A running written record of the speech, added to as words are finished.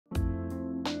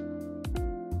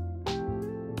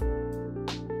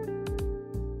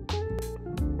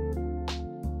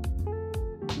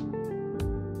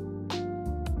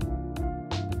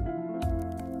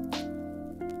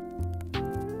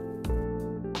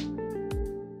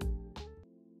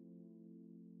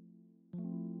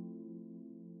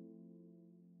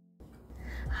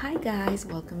Hi guys,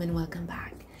 welcome and welcome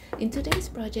back. In today's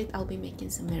project, I'll be making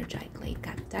some air dry clay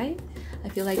cacti. I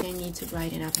feel like I need to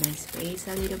brighten up my space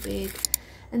a little bit,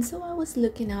 and so I was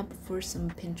looking up for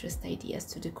some Pinterest ideas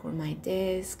to decor my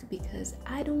desk because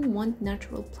I don't want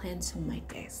natural plants on my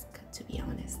desk, to be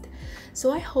honest.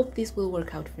 So I hope this will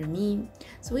work out for me.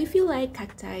 So if you like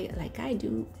cacti like I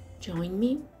do, join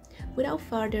me. Without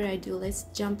further ado, let's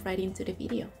jump right into the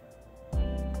video.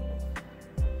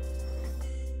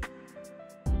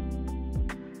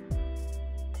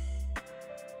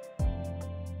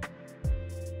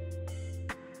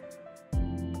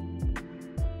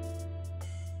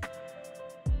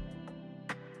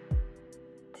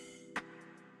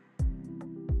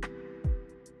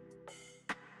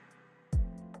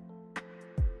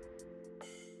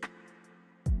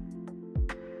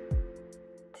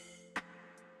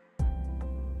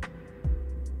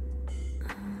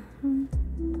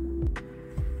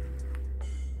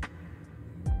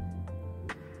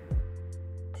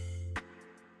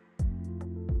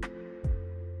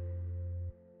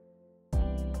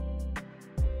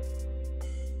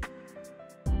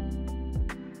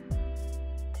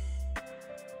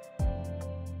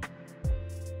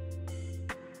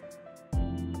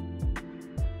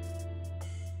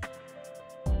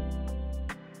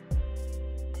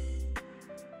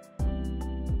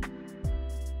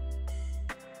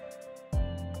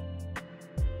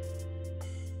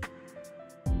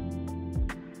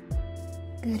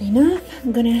 Good enough.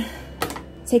 I'm gonna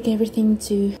take everything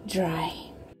to dry.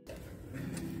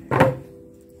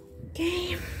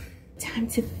 Okay, time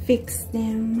to fix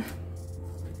them.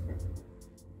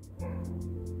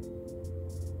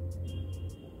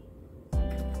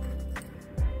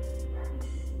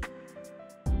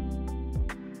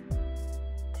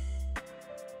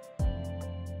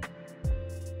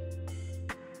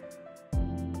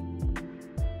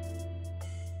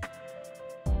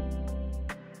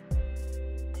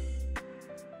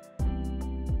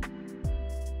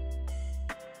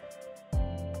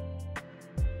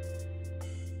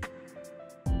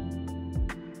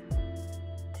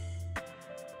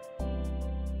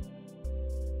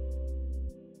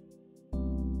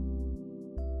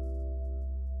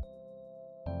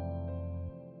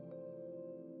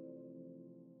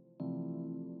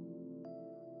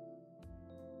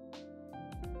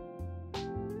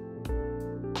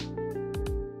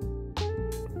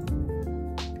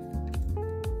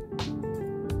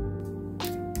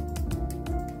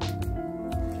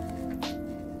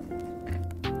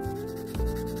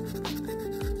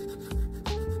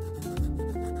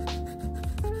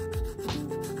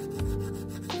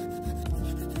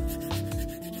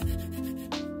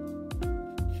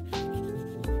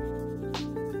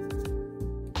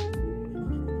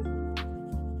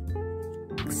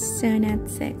 So not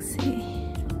sexy.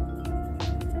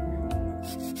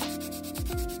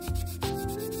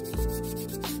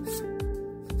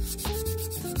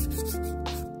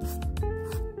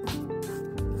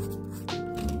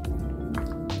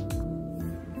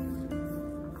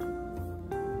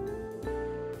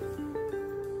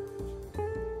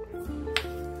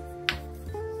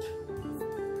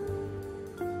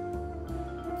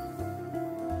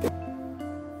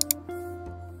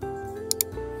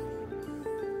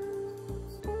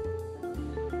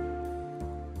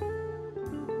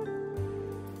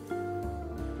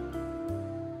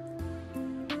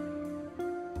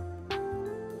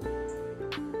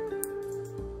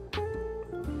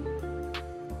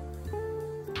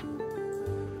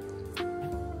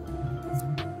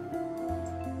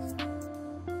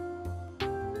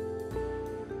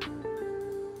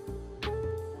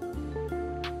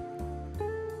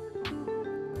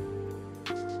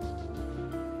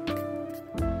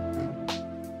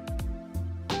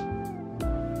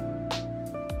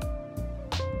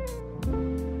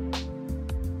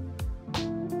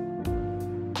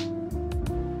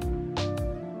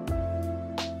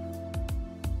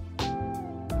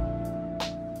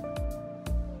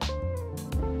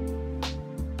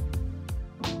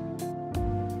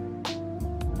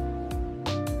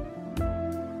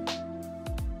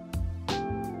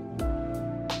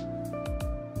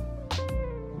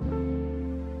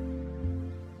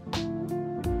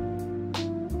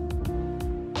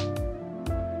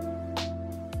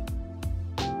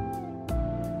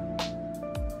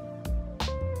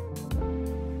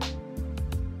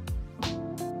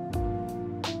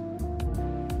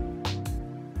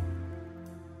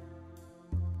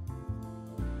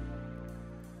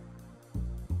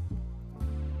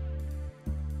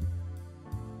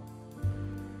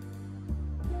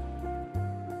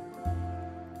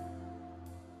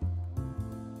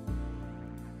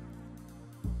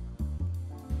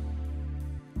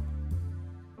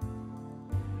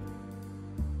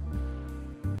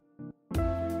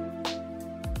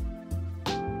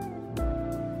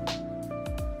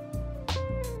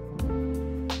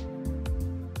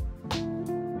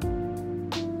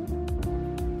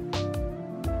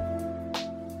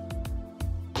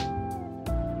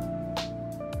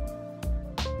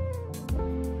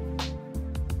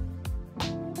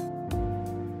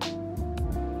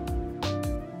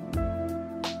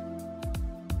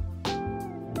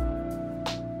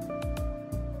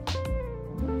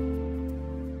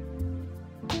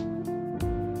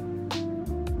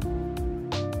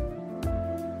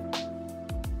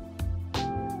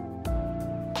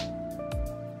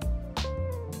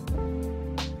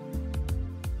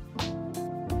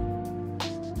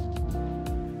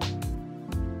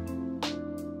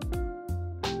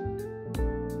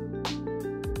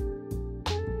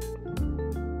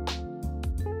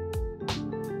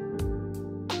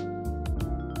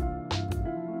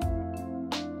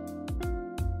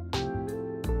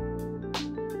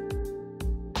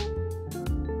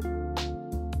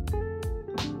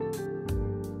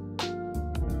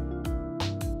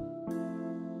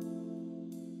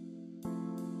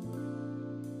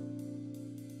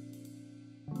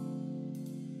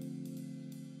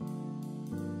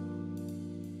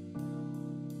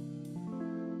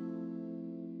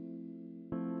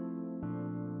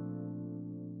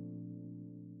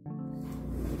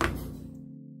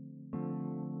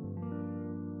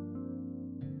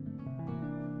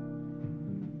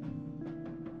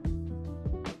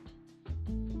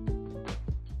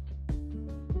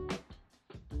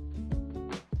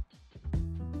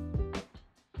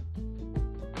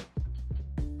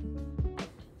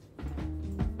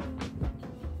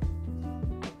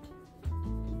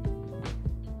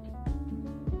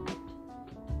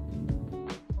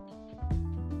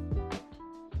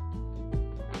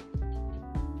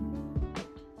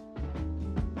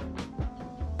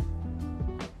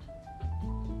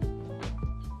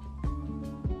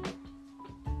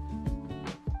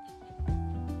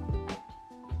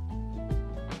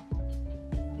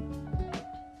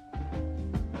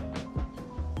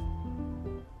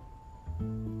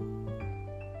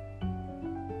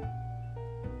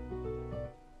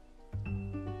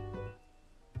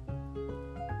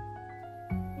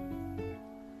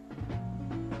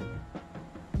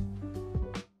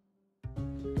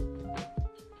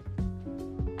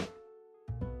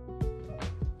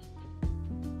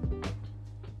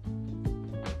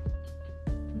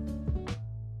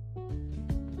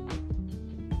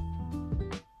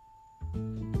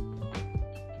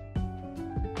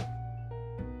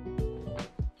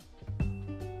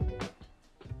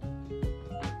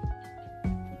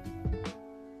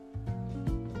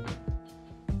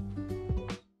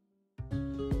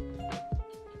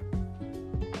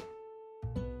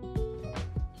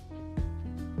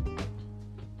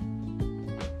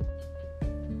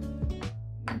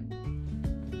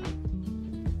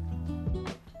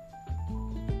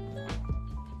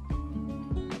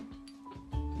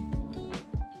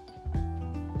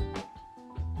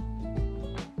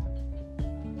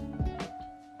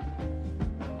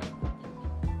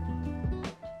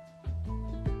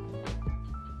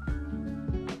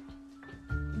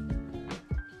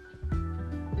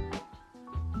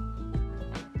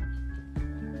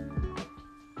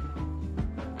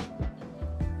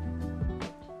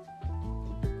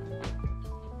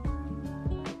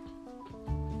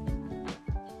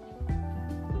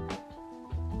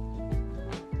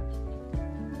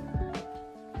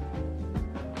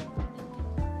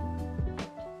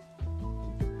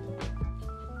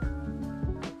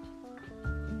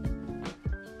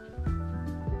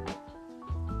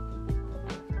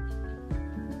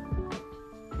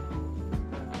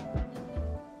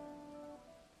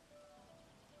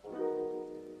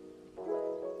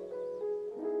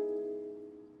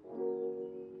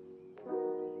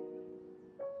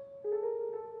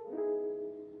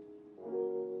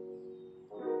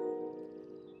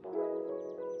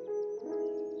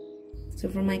 So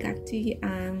for my cacti,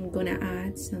 I'm gonna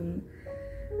add some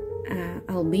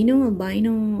albino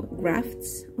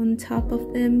grafts on top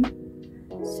of them,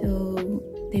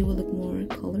 so they will look more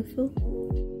colorful.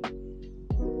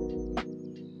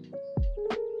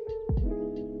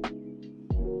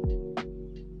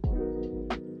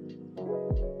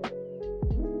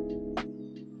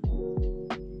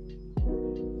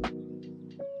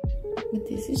 But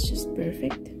this is just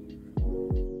perfect.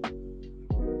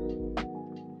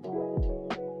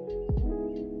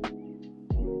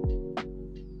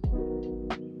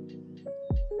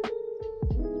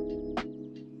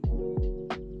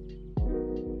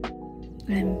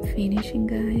 I'm finishing,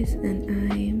 guys, and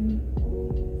I'm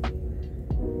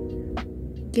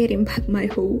getting back my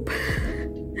hope.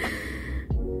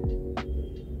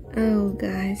 Oh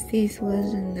guys, this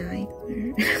was a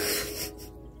nightmare.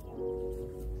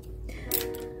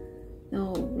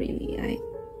 No, really,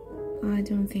 I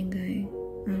don't think I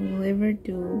will ever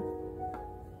do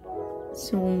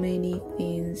so many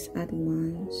things at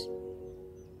once.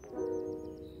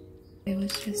 It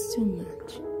was just too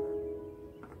much.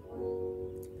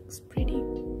 Looks pretty.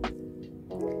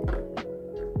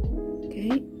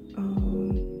 Okay,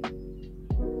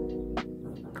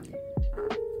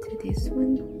 to this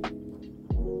one.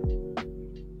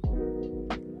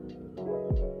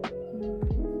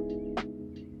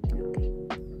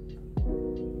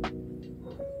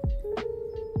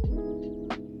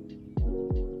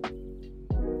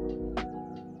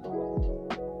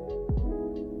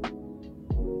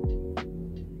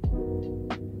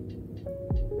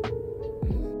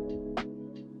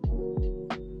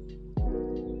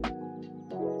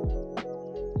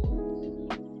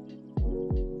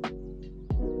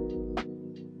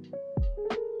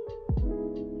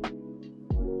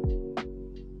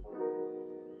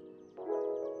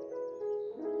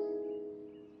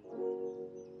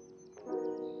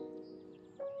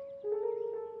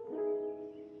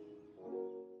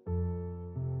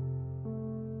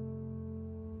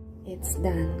 It's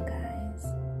done, guys.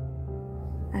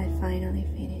 I finally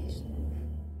finished.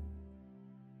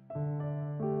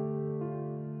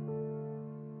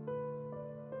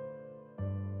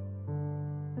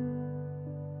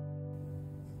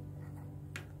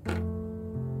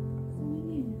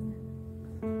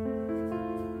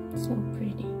 So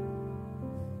pretty.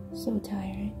 So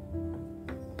tired.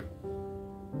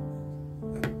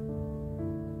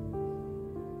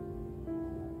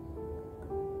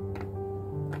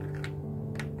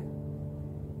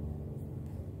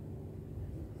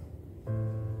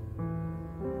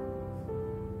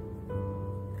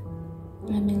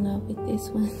 I'm in love with these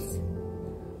ones.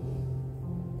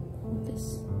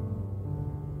 This,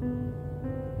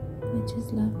 I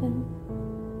just love them.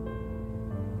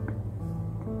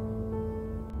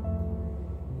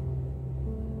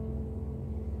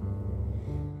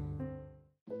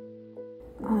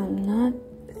 I'm not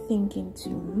thinking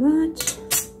too much.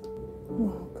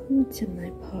 Welcome to my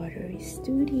pottery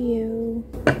studio.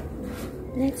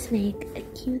 Let's make a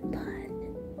cute pot.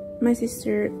 My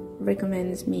sister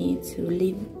recommends me to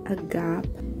leave a gap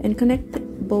and connect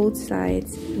both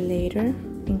sides later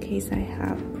in case I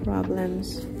have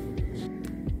problems.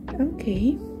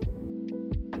 Okay,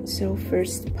 so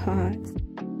first pot.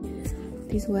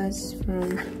 This was from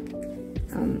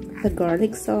the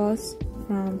garlic sauce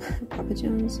from Papa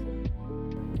John's.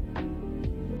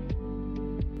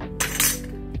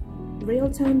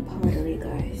 Real-time pottery,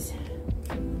 guys.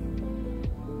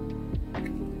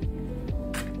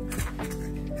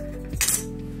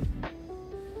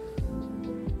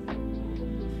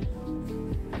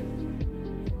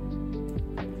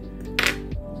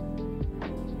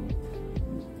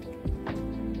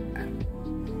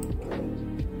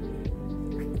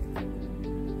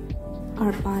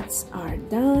 Our pots are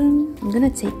done. I'm gonna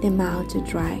take them out to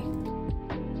dry.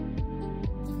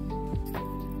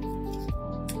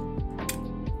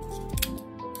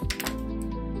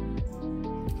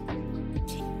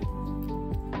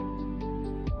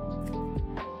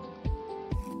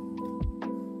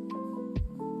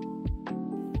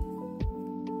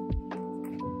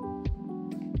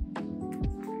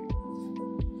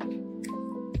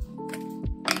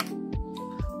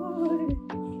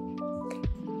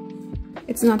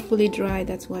 It's not fully dry,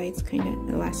 that's why it's kind of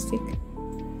elastic.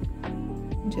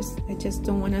 I just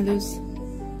don't want to lose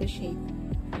the shape.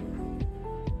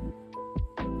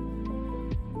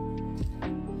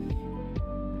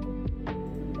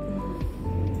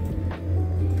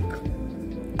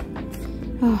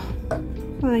 Oh,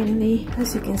 finally,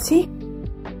 as you can see,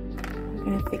 I'm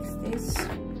gonna fix this.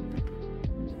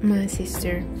 My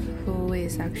sister,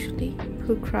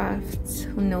 who crafts,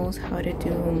 who knows how to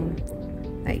do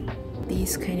like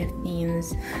these kind of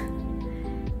things.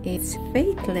 It's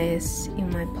faithless in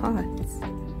my pots,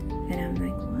 and I'm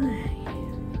like,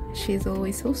 why? She's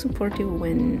always so supportive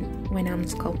when I'm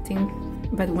sculpting,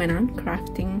 but when I'm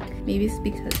crafting, maybe it's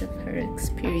because of her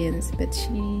experience, but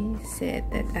she said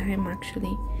that I'm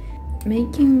actually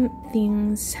making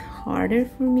things harder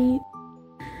for me.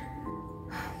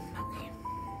 Okay.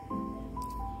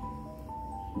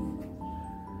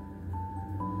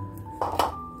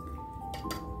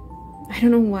 I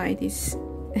don't know why these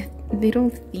little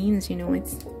things, you know,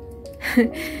 it's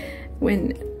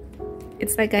when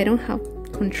it's like I don't have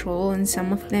control on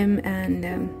some of them, and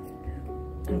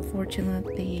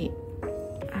unfortunately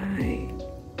I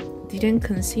didn't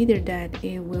consider that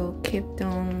it will keep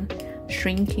on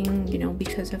shrinking, you know,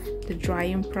 because of the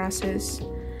drying process.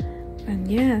 And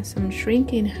yeah, some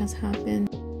shrinking has happened.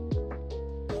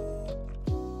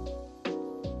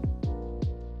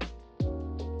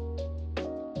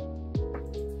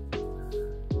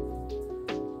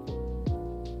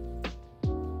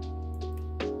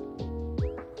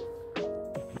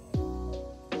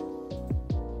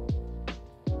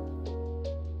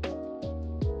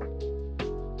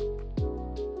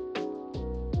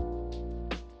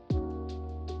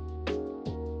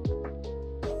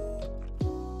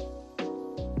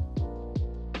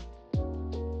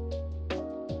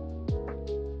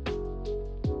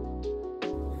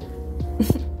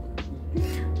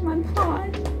 My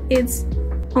pot, it's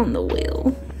on the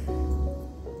wheel.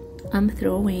 I'm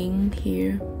throwing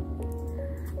here.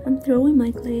 I'm throwing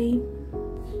my clay.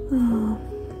 Oh,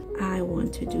 I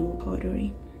want to do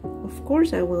pottery. Of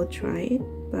course I will try it,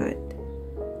 but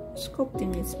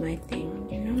sculpting is my thing,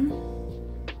 you know.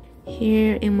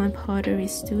 Here in my pottery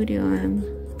studio, I'm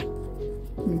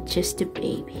just a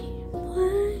baby.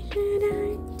 What should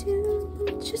I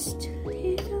do? Just a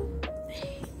little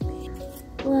baby.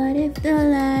 What if the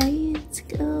lights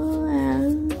go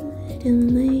out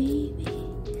and maybe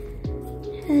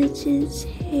I just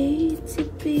hate to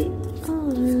be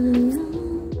all alone.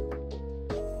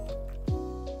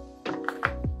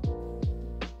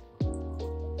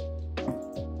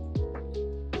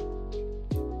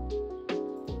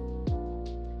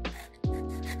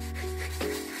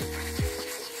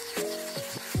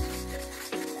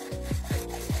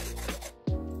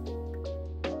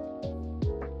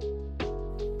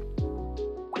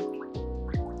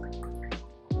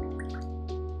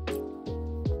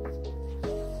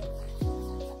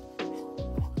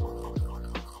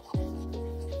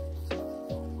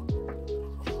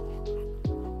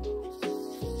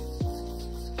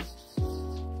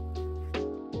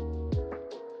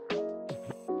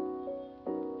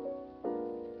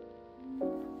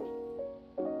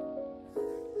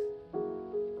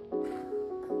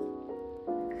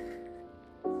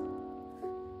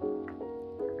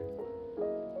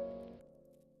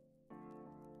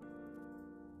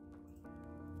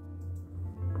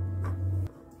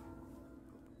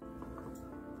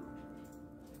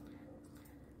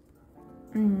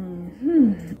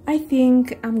 I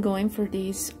think I'm going for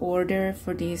this order,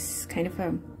 for this kind of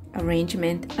a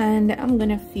arrangement, and I'm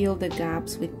gonna fill the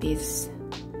gaps with these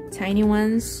tiny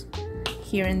ones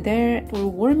here and there. For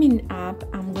warming up,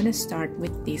 I'm gonna start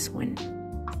with this one.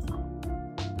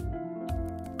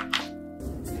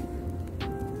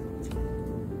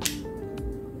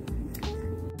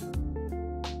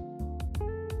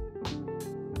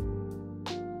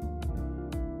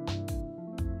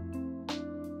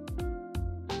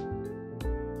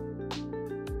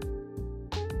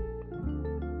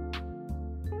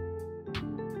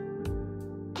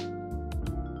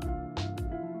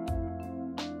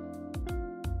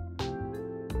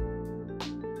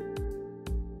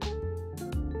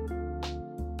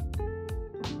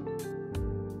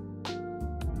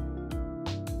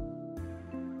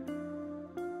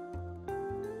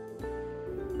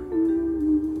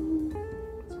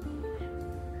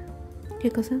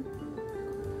 ¿Qué cosa?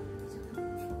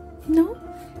 No.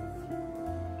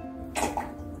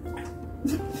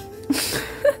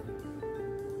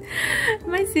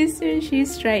 My sister,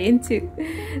 she's trying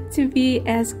to be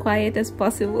as quiet as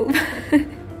possible.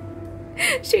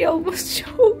 She almost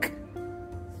choked.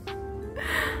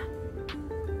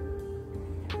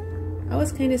 I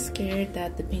was kind of scared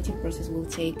that the painting process will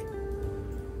take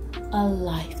a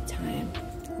lifetime,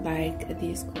 like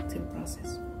the sculpting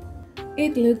process.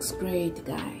 It looks great,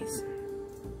 guys.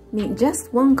 I mean,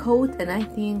 just one coat and I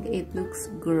think it looks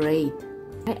great.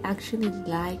 I actually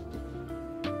like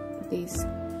this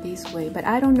way, but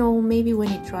I don't know, maybe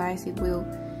when it dries it will,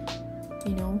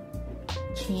 you know,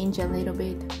 change a little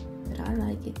bit, but I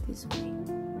like it this way.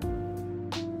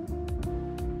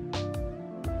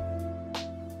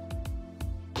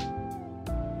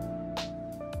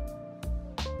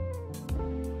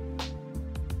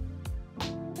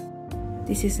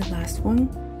 This is the last one.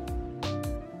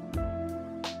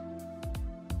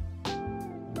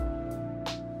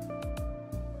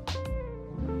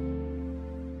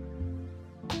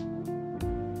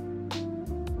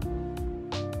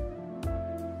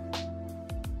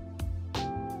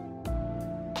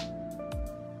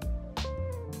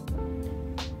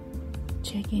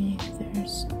 Checking if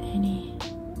there's any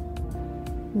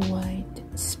white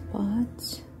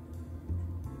spots.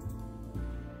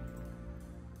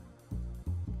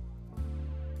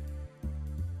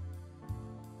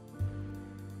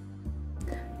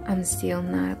 I'm still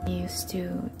not used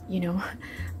to, you know,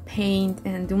 paint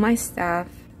and do my stuff,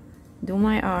 do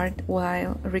my art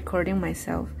while recording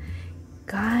myself.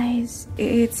 Guys,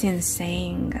 it's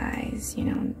insane, guys. You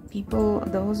know, people,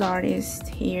 those artists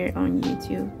here on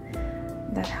YouTube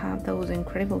that have those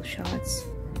incredible shots,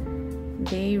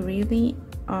 they really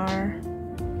are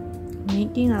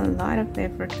making a lot of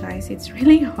effort, guys. It's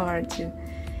really hard to,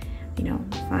 you know,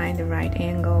 find the right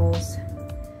angles.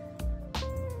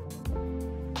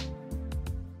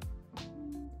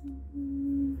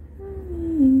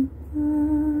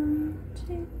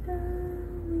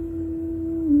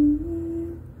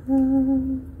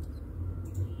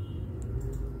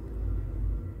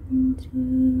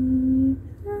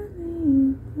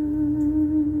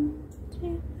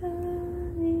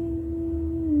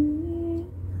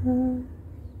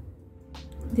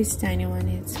 This tiny one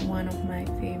is one of my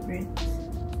favorites.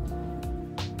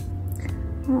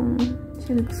 Oh,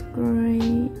 she looks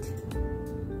great.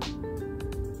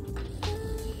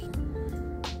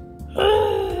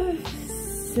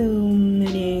 So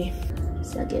many.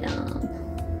 Suck it up.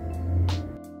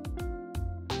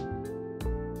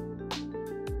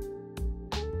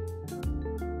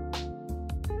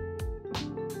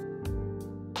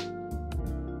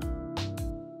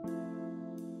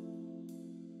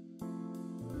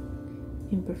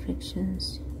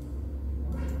 Imperfections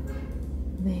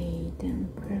made them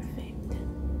perfect.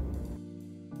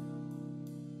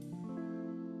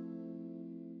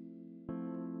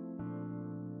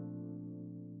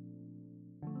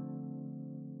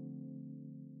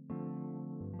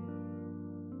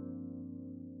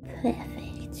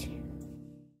 Perfect.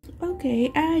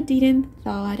 Okay, I didn't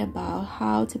thought about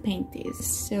how to paint this,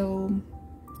 so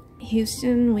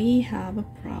Houston, we have a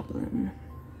problem.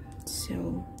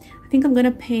 So I think I'm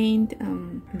gonna paint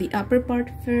the upper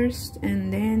part first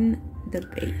and then the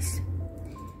base.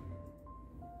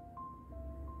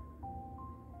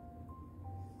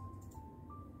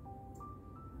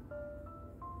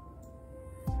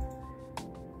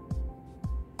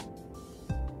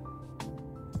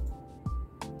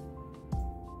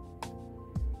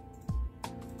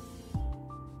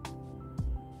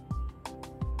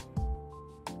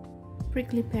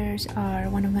 Prickly pears are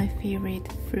one of my favorite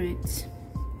fruits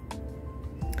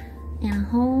in a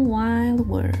whole wild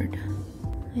world.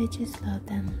 I just love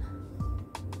them,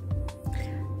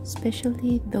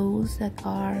 especially those that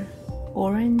are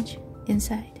orange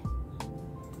inside.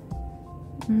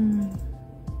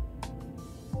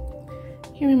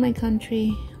 Here in my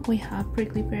country, we have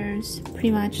prickly pears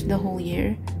pretty much the whole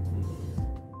year.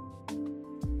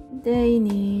 They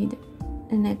need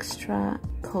an extra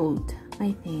coat,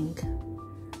 I think.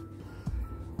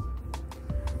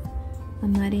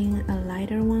 I'm adding a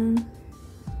lighter one,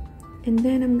 and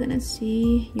then I'm gonna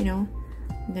see, you know,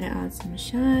 I'm gonna add some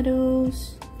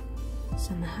shadows,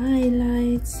 some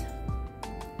highlights.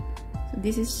 So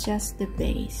this is just the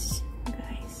base,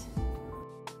 guys.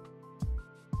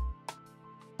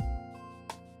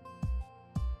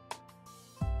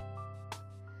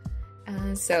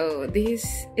 So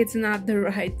this, it's not the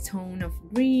right tone of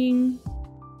green.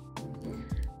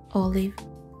 Olive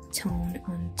tone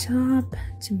on top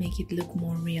to make it look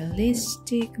more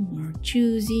realistic, more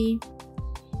juicy,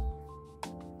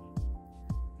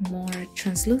 more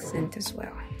translucent as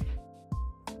well.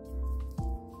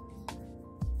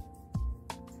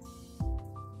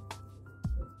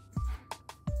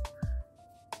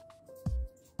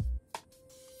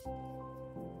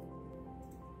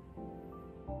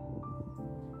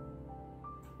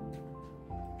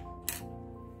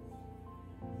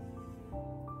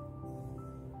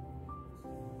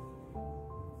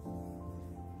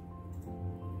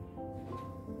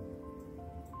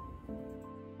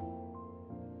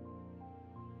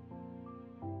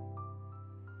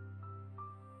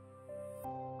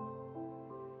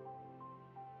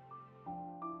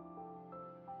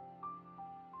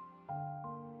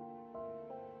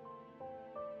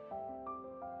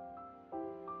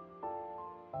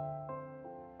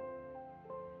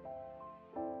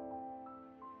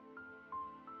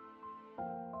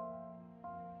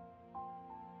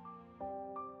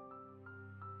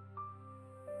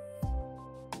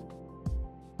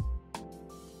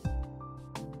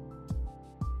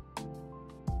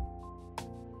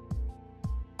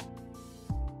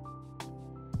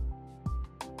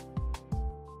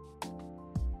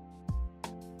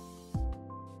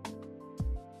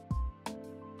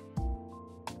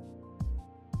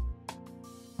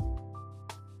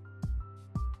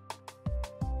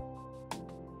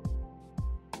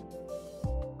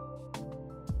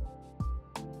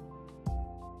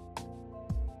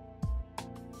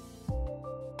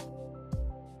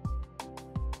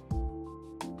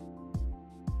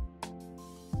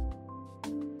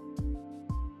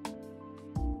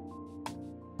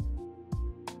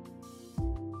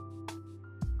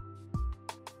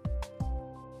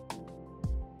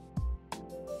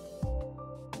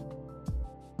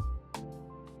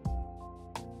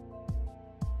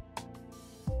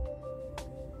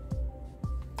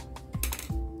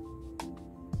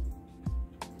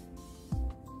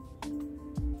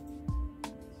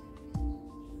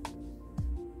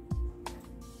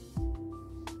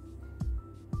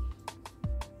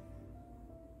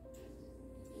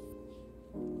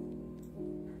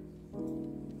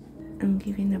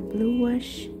 giving a blue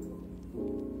wash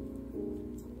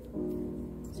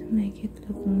to make it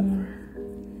look more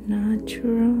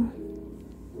natural.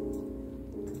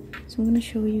 So I'm going to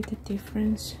show you the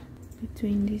difference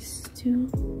between these two.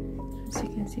 As you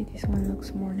can see, this one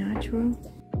looks more natural.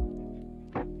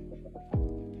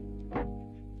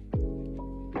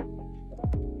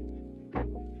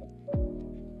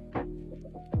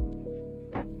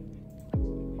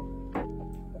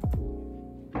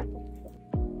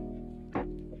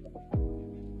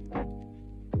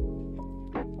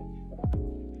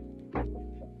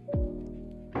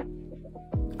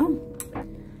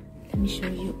 Let me show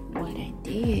you what I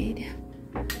did.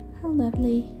 How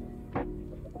lovely.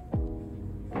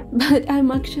 But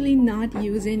I'm actually not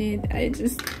using it. I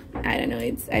don't know,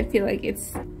 I feel like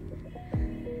it's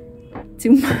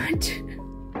too much.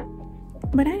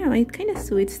 But I don't know, it kind of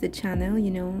suits the channel,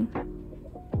 you know,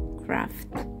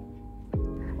 craft.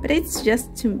 But it's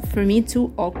just, for me,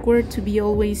 too awkward to be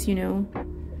always, you know,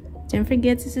 don't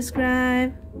forget to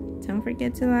subscribe, don't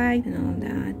forget to like, and all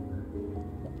that.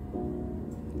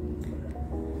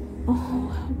 Oh,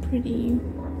 how pretty.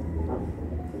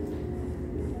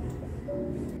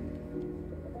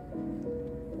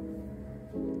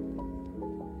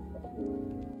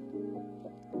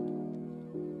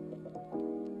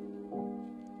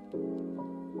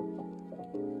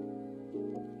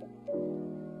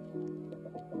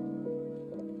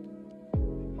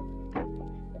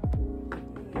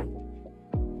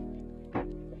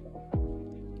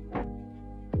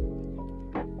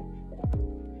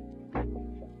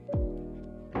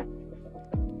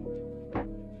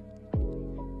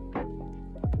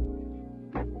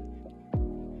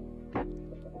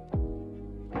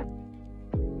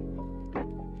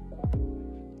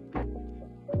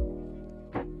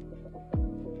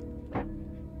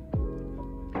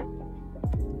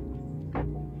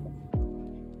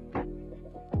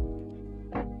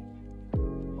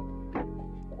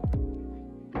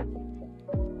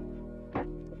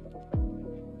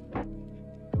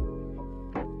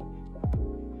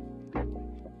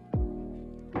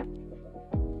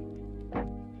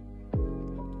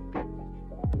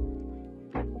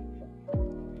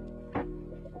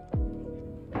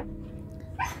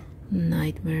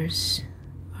 Nightmares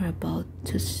are about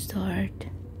to start.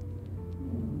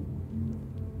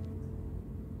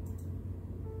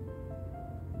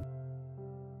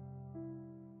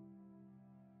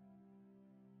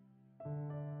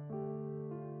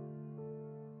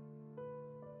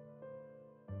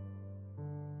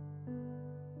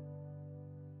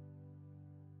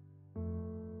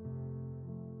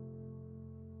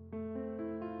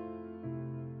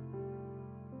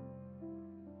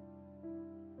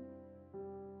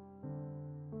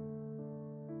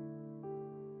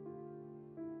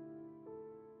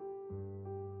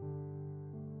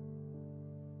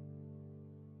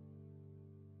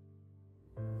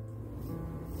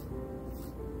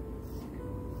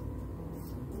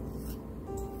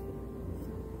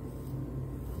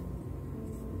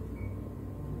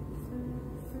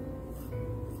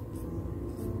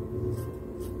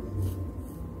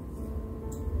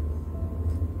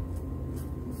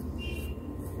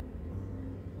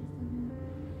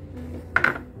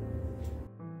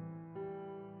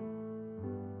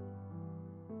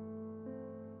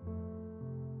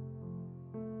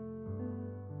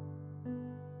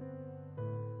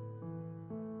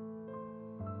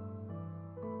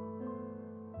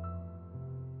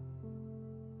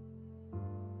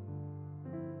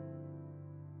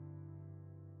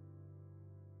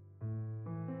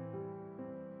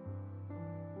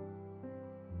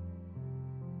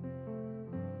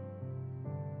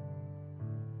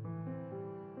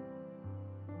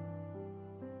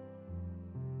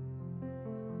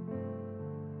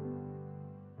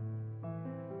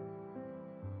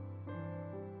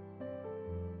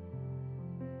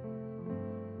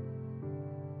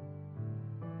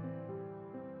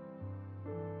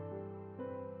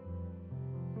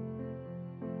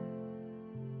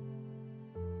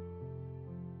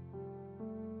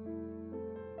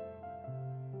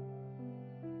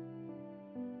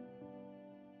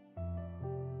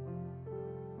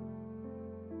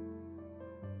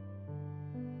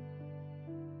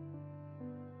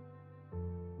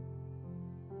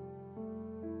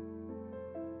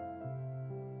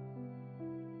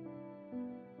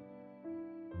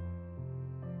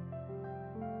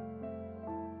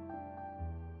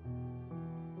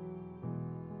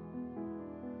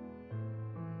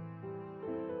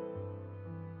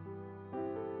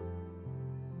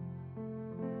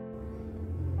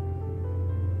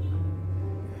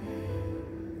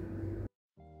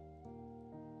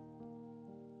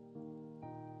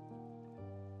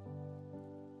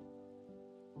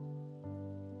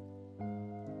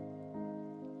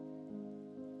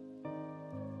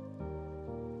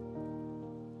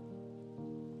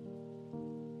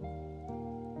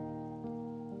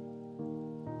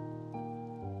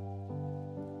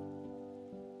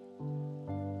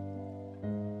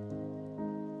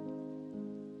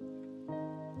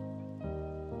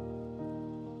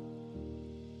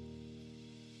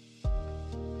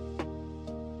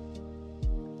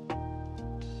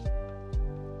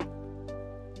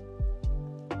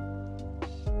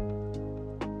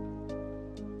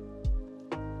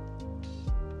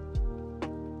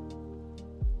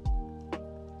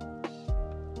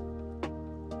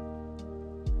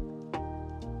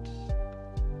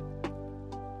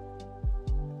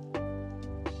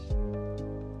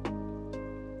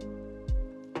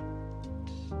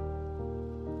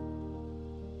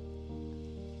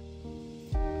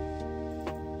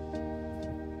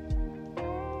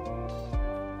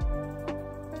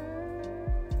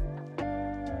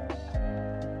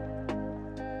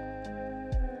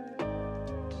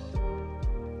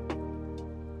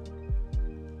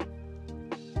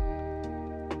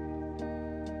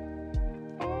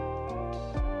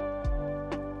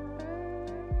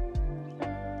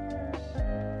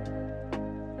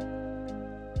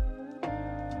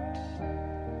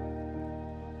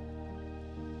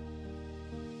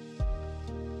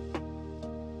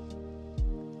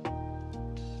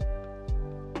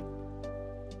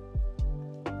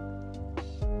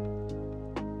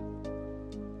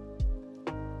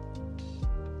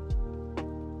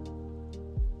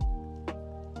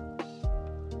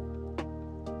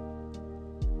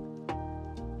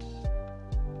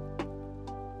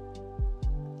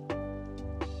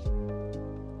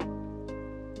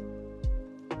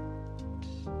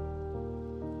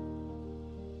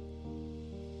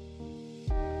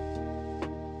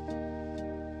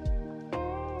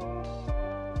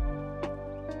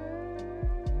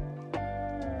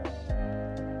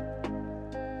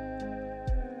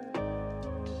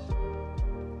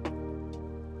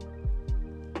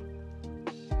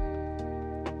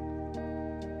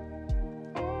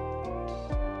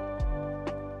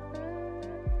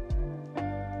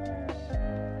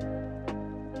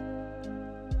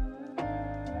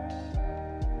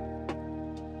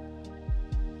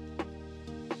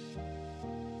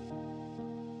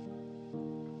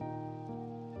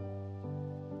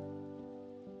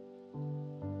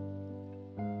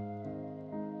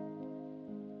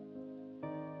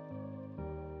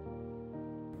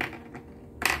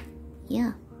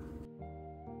 yeah.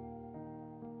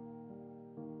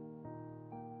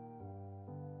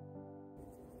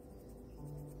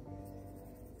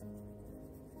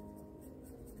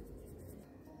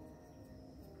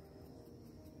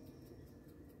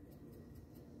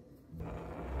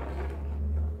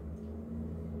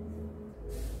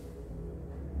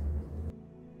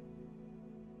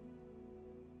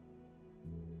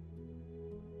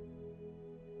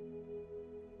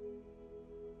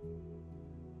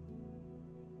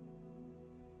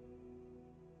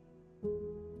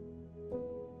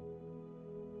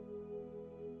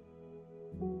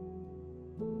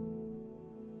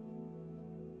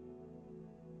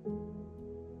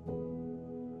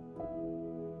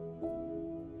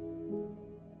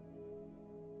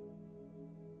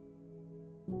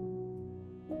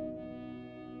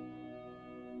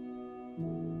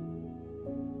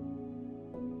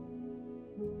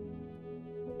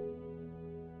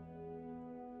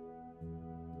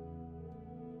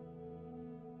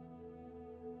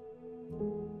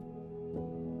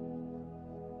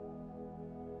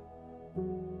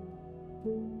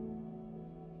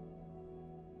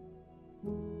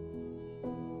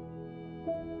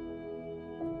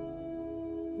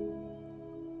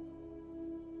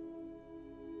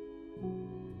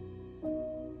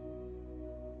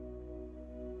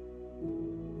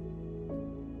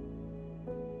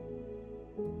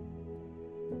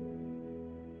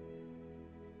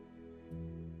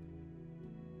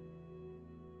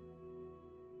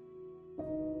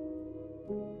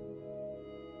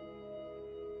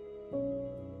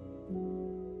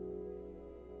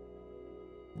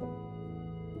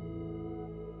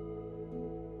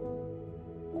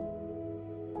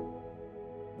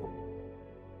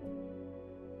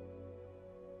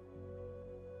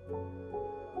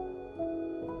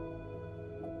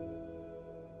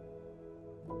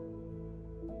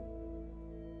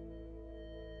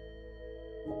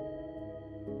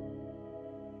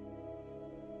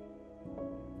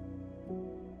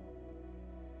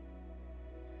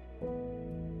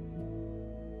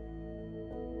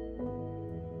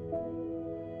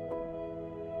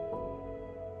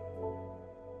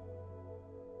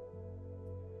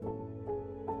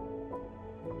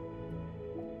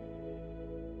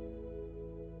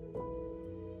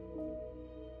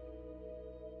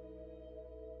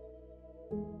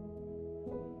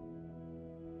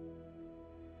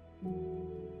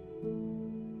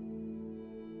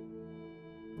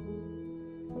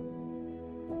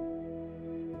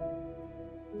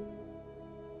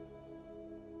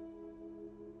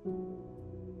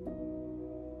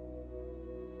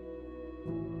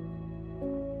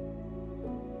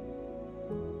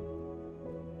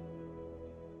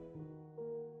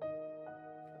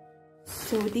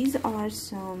 So these are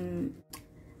some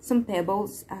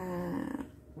pebbles,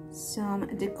 some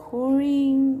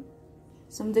decoring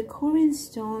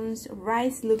stones,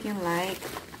 rice looking like.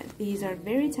 These are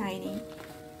very tiny,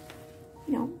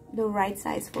 you know, the right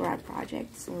size for our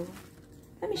project. So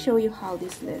let me show you how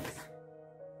this looks.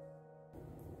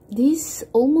 This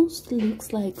almost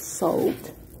looks like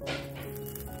salt.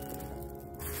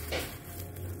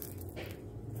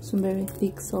 Some very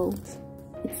thick salt.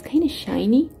 It's kind of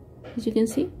shiny, as you can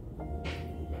see.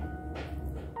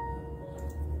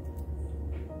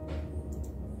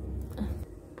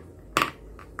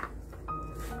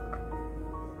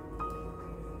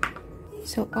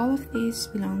 So all of this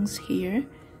belongs here.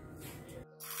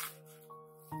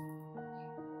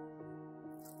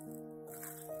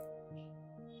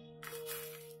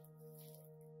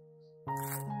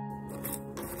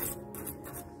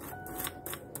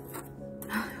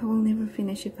 I will never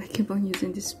finish if I keep on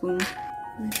using this spoon.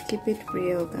 Let's keep it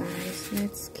real, guys.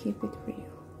 Let's keep it real.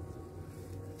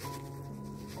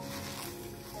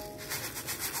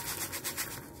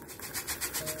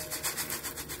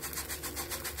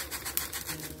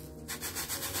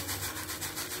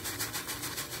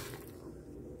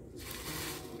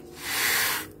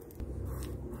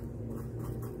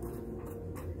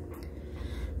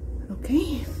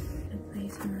 Okay, I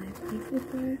place my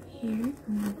paper here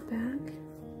on the back.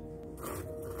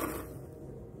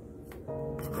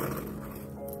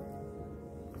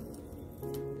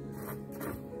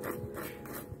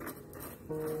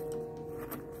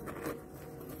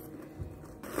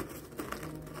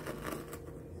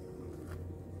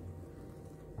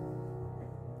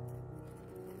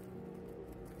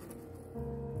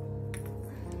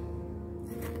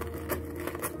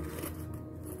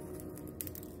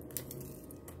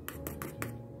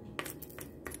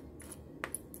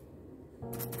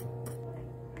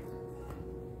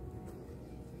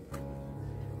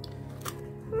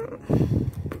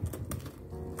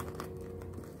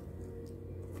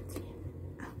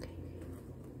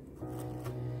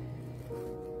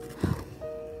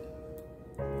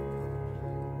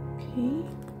 Okay.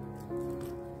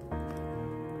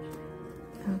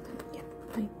 Okay, yeah,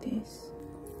 like this.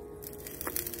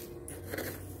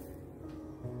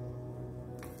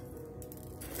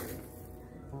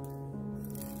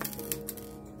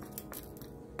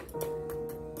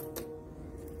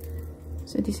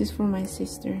 So this is for my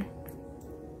sister.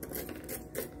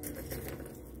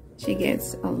 She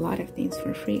gets a lot of things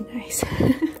for free, guys. I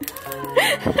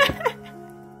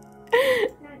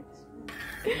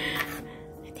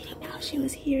didn't know she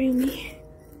was hearing me.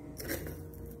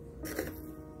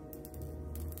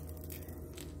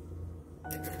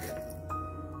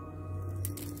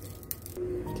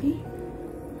 Okay.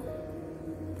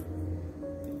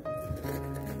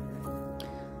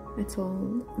 I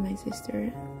told my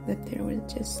sister that there were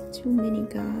just too many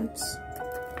gods,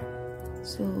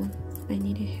 so I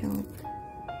needed help.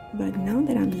 But now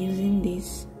that I'm using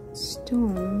these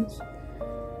stones,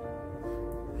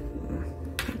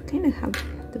 I kind of have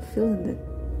the feeling that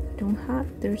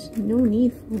there's no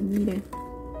need for me to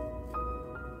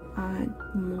add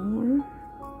more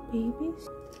babies.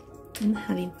 I'm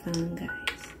having fun, guys.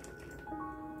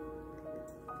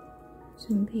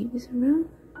 Some babies around.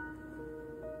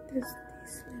 Does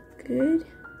this look good?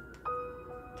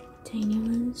 Tiny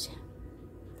ones.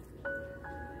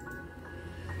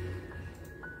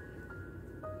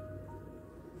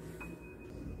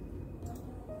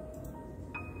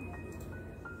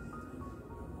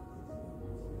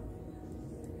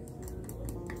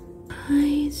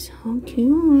 It's so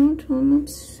cute. I'm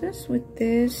obsessed with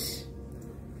this.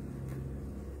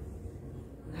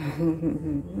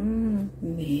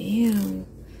 Man,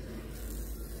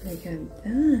 look at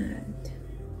that.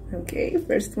 Okay,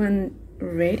 first one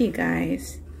ready,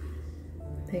 guys.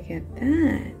 Look at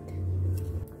that.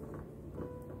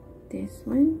 This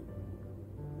one,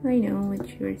 I know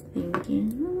what you're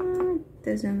thinking.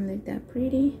 Doesn't look that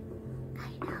pretty. I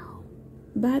know.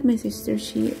 But my sister,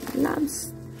 she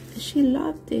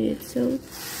loved it, so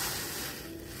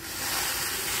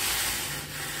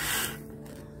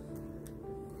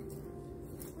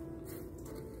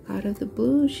out of the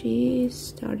blue she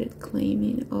started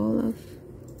claiming all of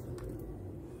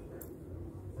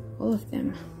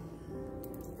them.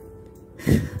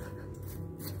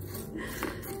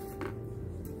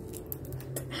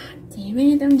 Damn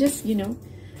it, I'm just, let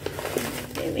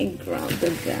me grab the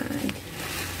guy.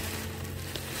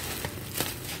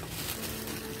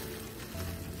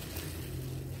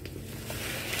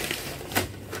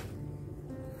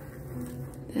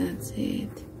 That's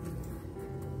it.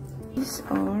 These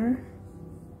are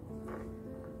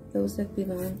those that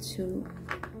belong to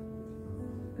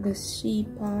the sea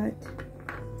pot.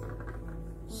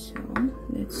 So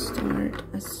let's start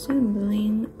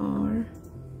assembling our,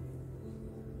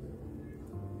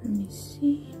 let me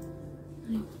see,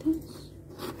 like this.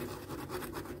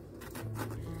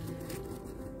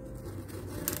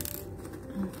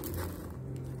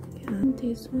 And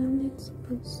this one, it's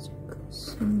supposed to go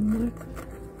somewhere.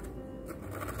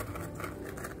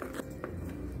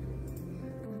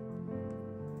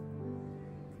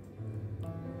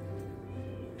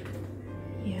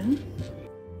 Yeah.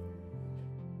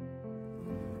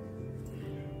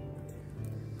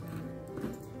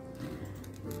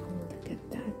 Look at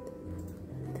that.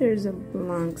 There's a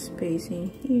blank space in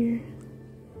here.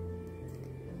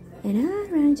 And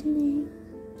originally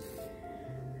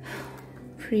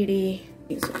pretty.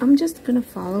 So I'm just gonna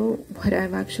follow what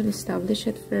I've actually established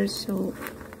at first. So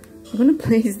I'm gonna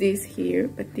place this here,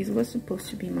 but this was supposed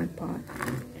to be my pot.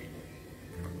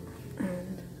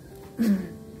 And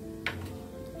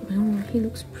well, he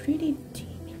looks pretty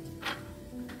timid.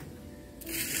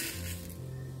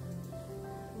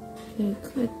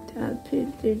 Look at that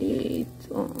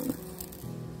pedrito.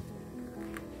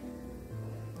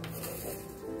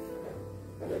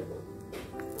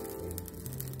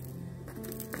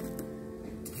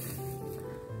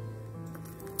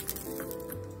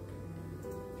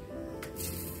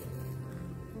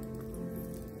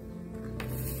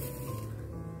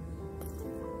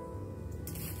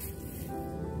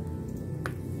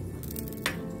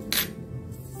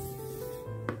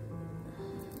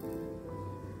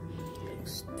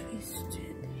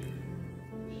 Twisted.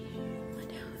 What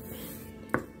happened?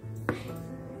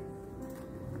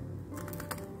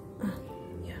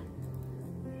 Yeah.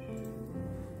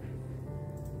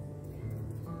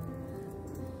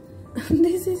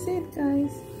 This is it,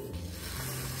 guys.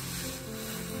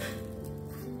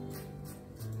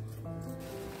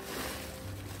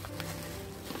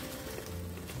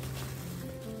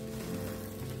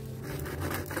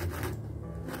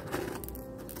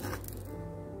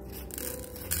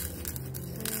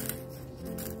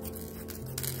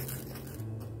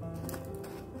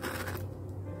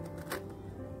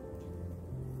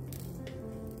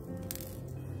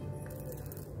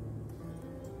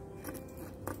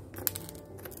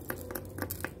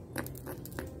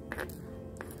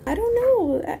 I don't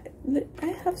know. I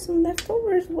have some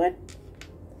leftovers.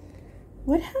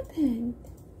 What happened?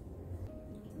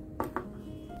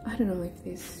 I don't know if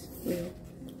this will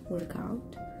work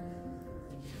out.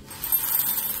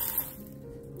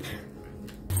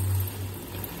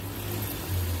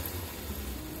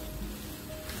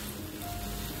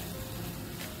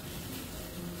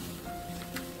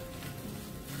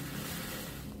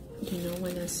 You know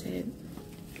when I said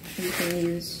you can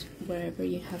use wherever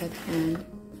you have a can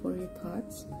for your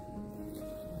pots?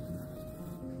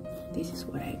 This is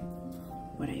what I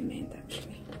meant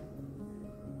actually.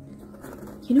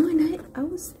 You know, and I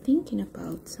was thinking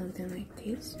about something like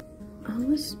this.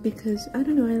 Because I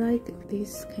don't know, I like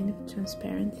these kind of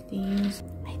transparent things.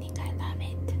 I think I love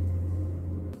it.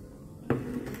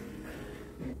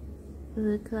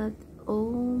 Look at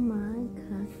all my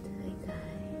cacti,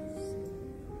 guys.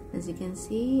 As you can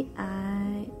see,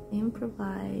 I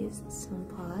improvised some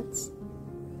pots.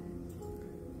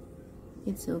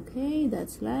 It's okay,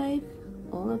 that's life,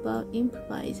 all about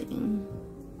improvising.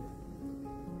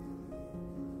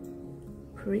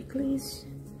 Pricklies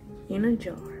in a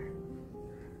jar.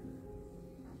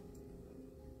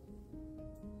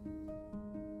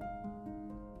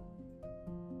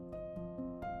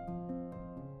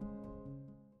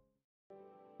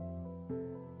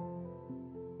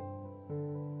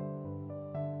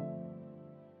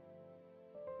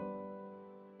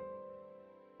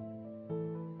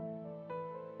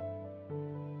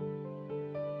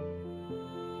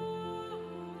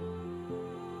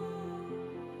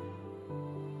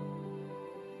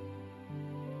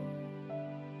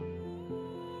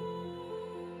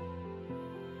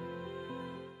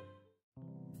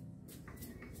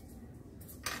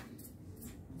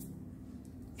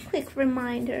 Quick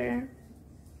reminder.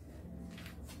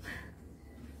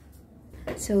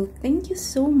 So thank you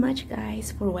so much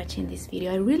guys for watching this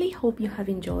video. I really hope you have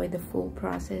enjoyed the full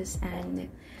process. And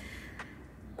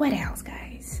what else,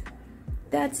 guys?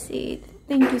 That's it.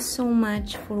 Thank you so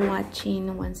much for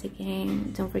watching once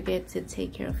again. Don't forget to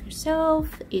take care of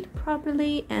yourself, eat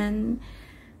properly, and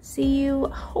see you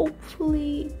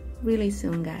hopefully really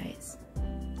soon, guys.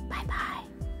 Bye bye.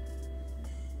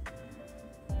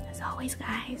 As always,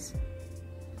 guys,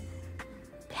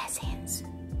 blessings.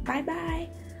 Bye bye.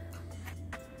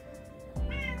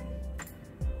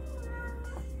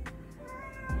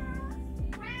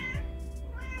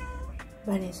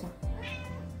 Vanessa.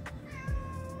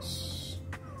 Shh.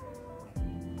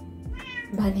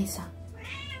 Vanessa.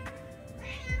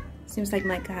 Seems like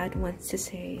my God wants to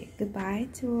say goodbye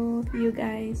to all of you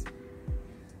guys.